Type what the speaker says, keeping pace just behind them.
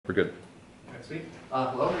We're good. Okay, sweet.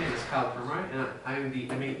 Hello, my name is Kyle Permar, and I am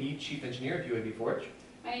the MAE Chief Engineer of UAV Forge.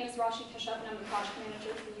 My name is Rashi Kashyap, and I'm the Project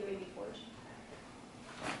Manager for UAV Forge.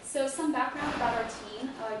 So some background about our team.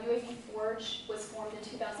 UAV Forge was formed in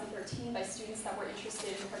 2013 by students that were interested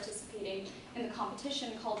in participating in the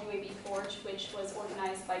competition called UAV Forge, which was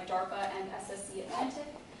organized by DARPA and SSC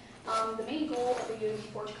Atlantic. The main goal of the UAV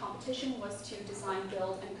Forge competition was to design,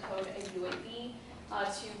 build, and code a UAV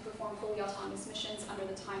to perform fully autonomous missions under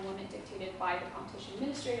the time limit dictated by the competition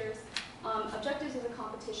administrators. Objectives of the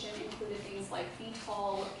competition included things like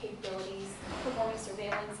VTOL capabilities, performing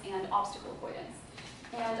surveillance, and obstacle avoidance.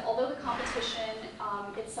 And although the competition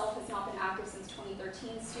itself has not been active since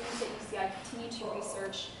 2013, students at UCI continue to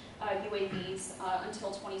research UAVs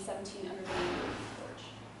until 2017 under the name of UAV Forge.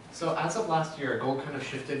 So as of last year, our goal kind of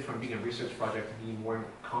shifted from being a research project to being more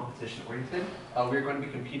competition-oriented. We're going to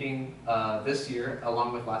be competing this year,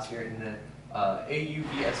 along with last year, in the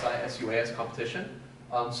AUVSI-SUAS competition.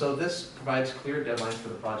 So this provides clear deadlines for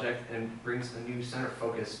the project and brings a new center of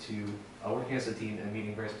focus to working as a team and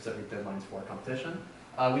meeting very specific deadlines for our competition.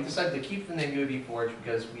 We decided to keep the name UAV Forge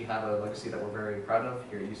because we have a legacy that we're very proud of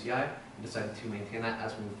here at UCI. We decided to maintain that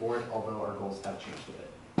as we move forward, although our goals have changed a bit.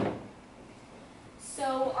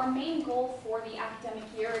 So our main goal for the academic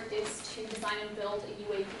year is to design and build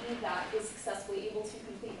a UAV that is successfully able to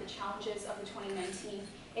complete the challenges of the 2019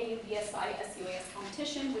 AUVSI-SUAS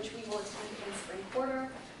competition, which we will attend in spring quarter.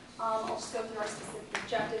 I'll just go through our specific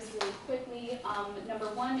objectives really quickly. Number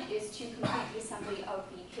one is to complete the assembly of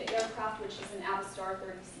the kit aircraft, which is an Avastar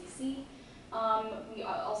 30cc. We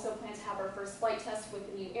also plan to have our first flight test with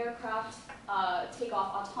the new aircraft, take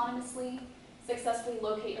off autonomously, successfully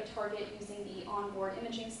locate a target using the onboard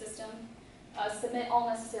imaging system, submit all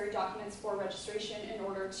necessary documents for registration in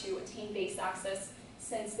order to attain base access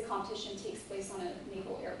since the competition takes place on a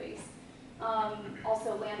naval air base.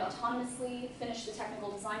 Also land autonomously, finish the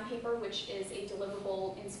technical design paper, which is a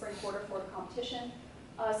deliverable in spring quarter for the competition,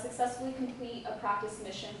 successfully complete a practice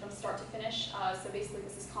mission from start to finish. So basically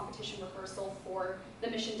this is competition rehearsal for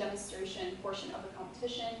the mission demonstration portion of the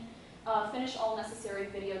competition. Finish all necessary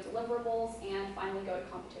video deliverables, and finally go to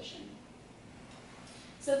competition.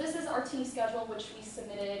 So this is our team schedule, which we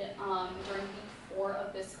submitted during week 4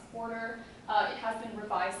 of this quarter. It has been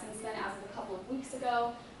revised since then as of a couple of weeks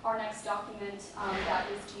ago. Our next document that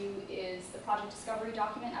is due is the project discovery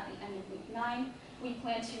document at the end of week 9. We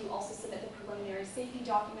plan to also submit the preliminary safety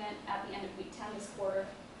document at the end of week 10 this quarter.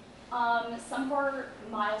 Some of our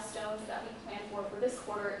milestones that we plan for this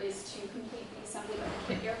quarter is to complete the assembly of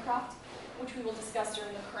the kit aircraft, which we will discuss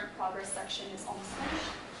during the current progress section is almost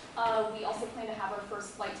finished. We also plan to have our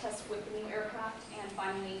first flight test with the new aircraft, and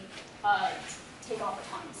finally take off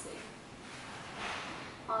autonomously.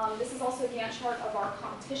 This is also a Gantt chart of our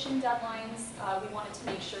competition deadlines. We wanted to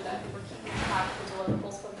make sure that we were keeping track of the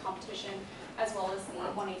deliverables for the competition as well as the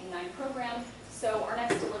 189 program. So our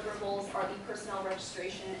next deliverables are the personnel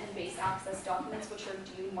registration and base access documents, which are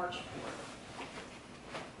due March 4th.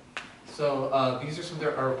 So these are some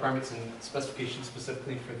of our requirements and specifications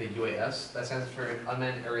specifically for the UAS. That stands for an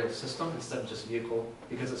unmanned aerial system instead of just vehicle,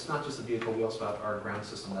 because it's not just a vehicle, we also have our ground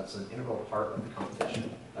system that's an integral part of the competition,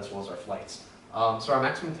 as well as our flights. So our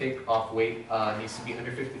maximum takeoff weight needs to be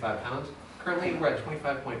under 55 pounds. Currently we're at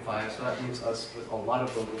 25.5, so that leaves us with a lot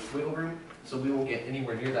of wiggle room, so we won't get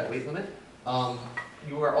anywhere near that weight limit.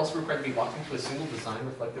 You are also required to be locked into a single design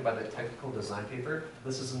reflected by the technical design paper.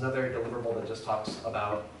 This is another deliverable that just talks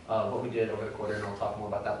about what we did over the quarter, and I'll talk more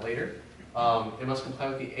about that later. It must comply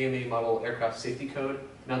with the AMA model aircraft safety code.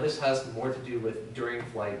 Now this has more to do with during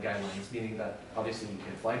flight guidelines, meaning that obviously you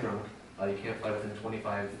can't fly drunk, you can't fly within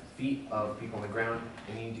 25 feet of people on the ground,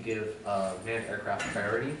 and you need to give manned aircraft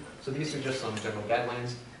priority. So these are just some general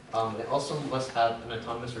guidelines. It also must have an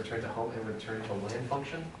autonomous return to home and return to land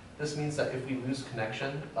function. This means that if we lose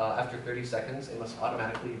connection after 30 seconds, it must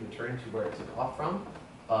automatically return to where it took off from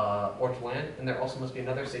or to land. And there also must be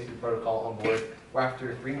another safety protocol on board where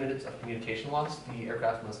after 3 minutes of communication loss, the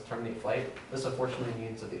aircraft must terminate flight. This unfortunately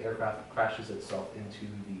means that the aircraft crashes itself into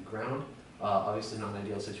the ground. Obviously not an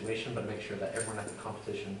ideal situation, but make sure that everyone at the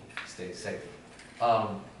competition stays safe.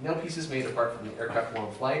 No pieces made apart from the aircraft while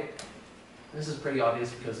in flight. This is pretty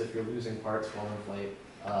obvious because if you're losing parts while in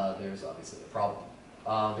flight, there's obviously a problem.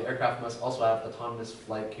 The aircraft must also have autonomous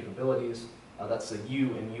flight capabilities. That's the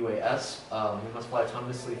U in UAS. We must fly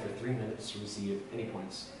autonomously for 3 minutes to receive any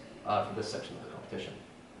points for this section of the competition.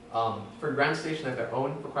 For ground station, they have their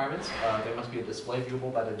own requirements. There must be a display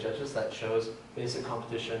viewable by the judges that shows basic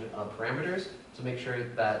competition parameters to make sure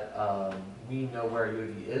that we know where our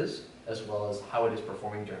UAV is, as well as how it is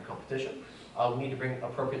performing during competition. We need to bring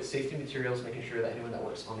appropriate safety materials, making sure that anyone that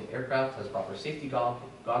works on the aircraft has proper safety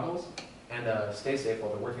goggles and stay safe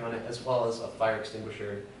while they're working on it, as well as a fire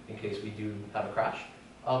extinguisher in case we do have a crash.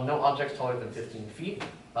 No objects taller than 15 feet.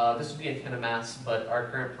 This would be antenna masts, but our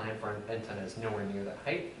current plan for an antenna is nowhere near that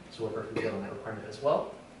height, so we're perfectly good on that requirement as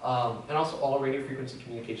well. And also all radio frequency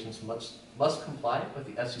communications must comply with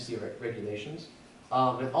the FCC regulations.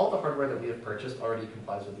 And all the hardware that we have purchased already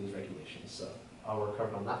complies with these regulations, so we're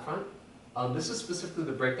covered on that front. This is specifically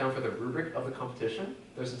the breakdown for the rubric of the competition.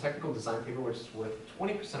 There's a technical design paper which is worth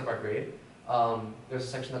 20% of our grade. There's a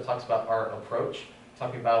section that talks about our approach,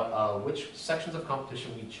 talking about which sections of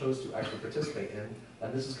competition we chose to actually participate in.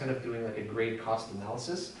 And this is kind of doing like a grade cost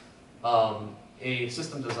analysis. A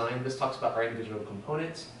system design, this talks about our individual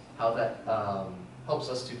components, how that helps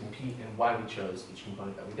us to compete and why we chose each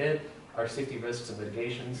component that we did. Our safety risks and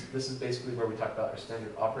mitigations, this is basically where we talk about our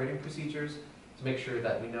standard operating procedures to make sure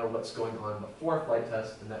that we know what's going on before a flight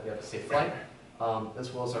test and that we have a safe flight,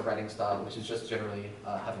 as well as our writing style, which is just generally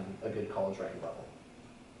having a good college writing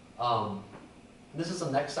level. This is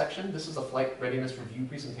the next section. This is a flight readiness review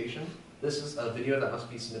presentation. This is a video that must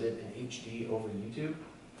be submitted in HD over YouTube.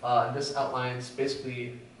 And this outlines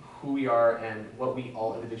basically who we are and what we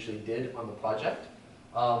all individually did on the project,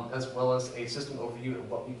 as well as a system overview of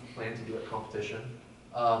what we plan to do at competition.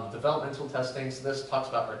 Developmental testing, so this talks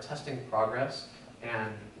about our testing progress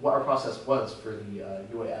and what our process was for the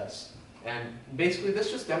UAS. And basically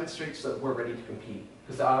this just demonstrates that we're ready to compete,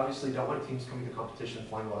 because I obviously don't want teams coming to competition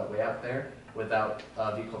flying all that way out there without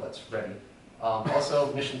a vehicle that's ready.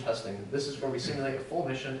 Also, mission testing. This is where we simulate a full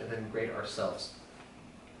mission and then grade ourselves.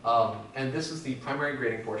 And this is the primary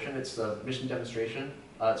grading portion. It's the mission demonstration.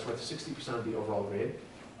 It's worth 60% of the overall grade.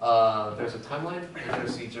 There's a timeline, and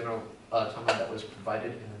there's the general timeline that was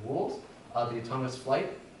provided in the rules. The autonomous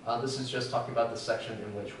flight. This is just talking about the section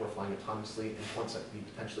in which we're flying autonomously and points that could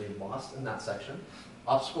be potentially lost in that section.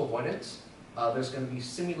 Obstacle avoidance. There's going to be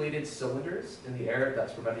simulated cylinders in the air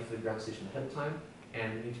that's provided for the ground station ahead of time,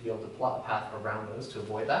 and we need to be able to plot a path around those to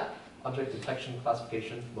avoid that. Object detection,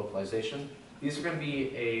 classification, localization. These are going to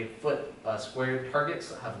be a foot squared targets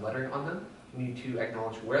that have lettering on them. We need to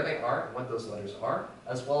acknowledge where they are and what those letters are,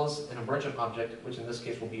 as well as an emergent object, which in this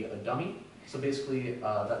case will be a dummy. So basically,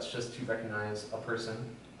 that's just to recognize a person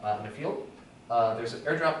in a field. There's an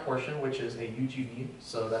airdrop portion, which is a UGV,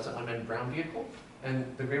 so that's an unmanned ground vehicle. And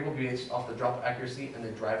the grade will be based off the drop accuracy and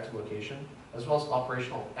the drive to location, as well as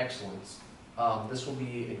operational excellence. This will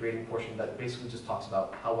be a grading portion that basically just talks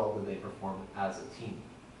about how well did they perform as a team.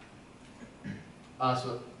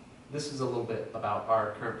 So this is a little bit about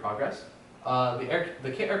our current progress.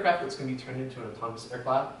 The kit aircraft that's going to be turned into an autonomous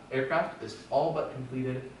aircraft is all but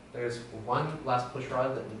completed. There's one last push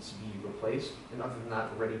rod that needs to be replaced, and other than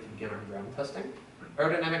that, we're ready to begin our ground testing.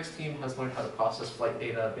 Aerodynamics team has learned how to process flight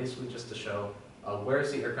data, basically just to show where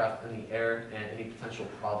is the aircraft in the air and any potential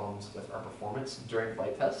problems with our performance during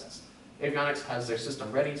flight tests. Avionics has their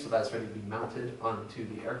system ready, so that's ready to be mounted onto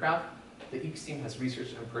the aircraft. The EECS team has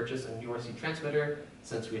researched and purchased a new RC transmitter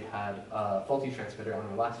since we had a faulty transmitter on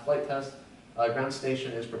our last flight test. Ground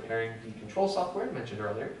station is preparing the control software mentioned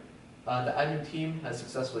earlier. The admin team has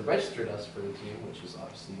successfully registered us for the team, which is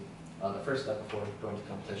obviously the first step before going to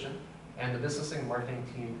competition. And the business and marketing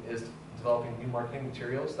team is developing new marketing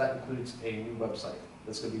materials. That includes a new website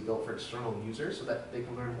that's going to be built for external users so that they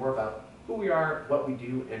can learn more about who we are, what we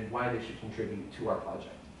do, and why they should contribute to our project.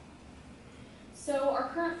 So our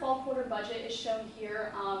current fall quarter budget is shown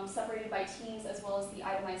here, separated by teams as well as the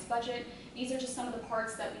itemized budget. These are just some of the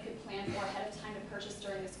parts that we could plan for ahead of time to purchase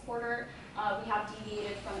during this quarter. We have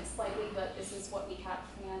deviated from it slightly, but this is what we had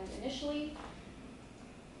planned initially.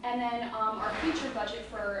 And then our future budget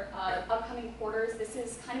for upcoming quarters, this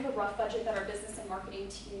is kind of a rough budget that our business and marketing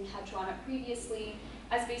team had drawn up previously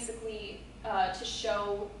as basically to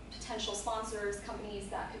show potential sponsors, companies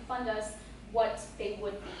that could fund us, what they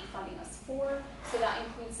would be funding us for. So that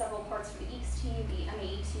includes several parts for the EECS team, the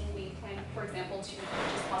MAE team. We plan, for example, to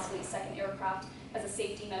purchase possibly a second aircraft as a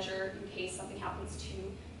safety measure in case something happens to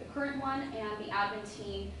the current one, and the admin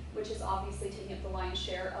team, which is obviously taking up the lion's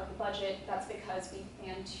share of the budget. That's because we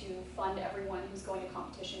plan to fund everyone who's going to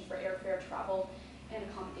competition for airfare, travel, and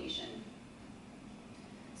accommodation.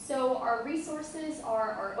 So our resources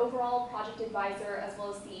are our overall project advisor, as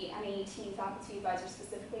well as the MAE team faculty advisor,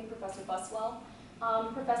 specifically Professor Buswell.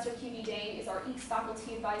 Professor QB Dane is our EECS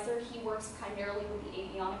faculty advisor. He works primarily with the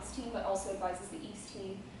avionics team, but also advises the EECS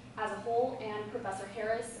team as a whole. And Professor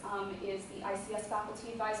Harris is the ICS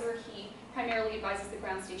faculty advisor. He primarily advises the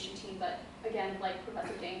ground station team, but again, like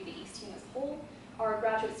Professor Dane, the EECS team as a whole. Our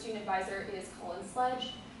graduate student advisor is Colin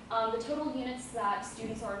Sledge. The total units that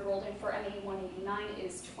students are enrolled in for MA 189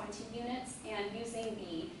 is 20 units, and using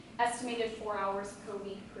the estimated 4 hours per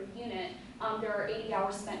week per unit, there are 80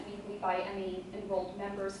 hours spent weekly by MA enrolled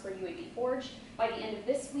members for UAV Forge. By the end of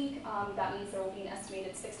this week, that means there will be an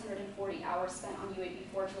estimated 640 hours spent on UAV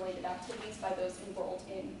Forge related activities by those enrolled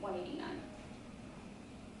in 189.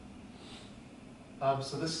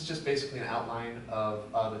 So this is just basically an outline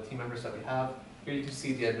of the team members that we have. Here you can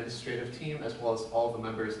see the administrative team as well as all the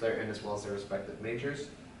members therein as well as their respective majors.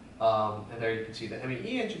 And there you can see the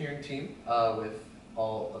MAE engineering team with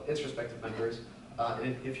all of its respective members.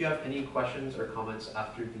 And if you have any questions or comments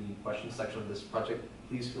after the questions section of this project,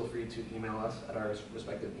 please feel free to email us at our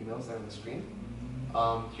respective emails there on the screen.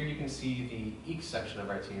 Here you can see the EEC section of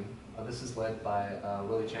our team. This is led by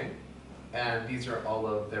Willie Chang, and these are all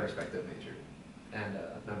of their respective major and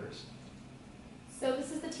members. So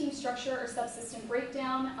this is the team structure or subsystem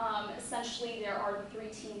breakdown. Essentially, there are the 3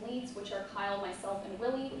 team leads, which are Kyle, myself, and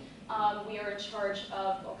Willie. We are in charge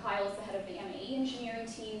of, well, Kyle is the head of the MAE engineering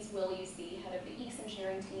teams, Willie is the head of the EECS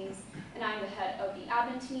engineering teams, and I'm the head of the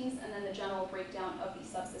admin teams, and then the general breakdown of the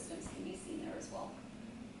subsystems can be seen there as well.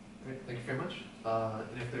 All right, thank you very much.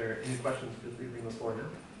 And if there are any questions, feel free to bring those forward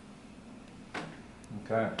now.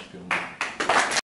 Okay.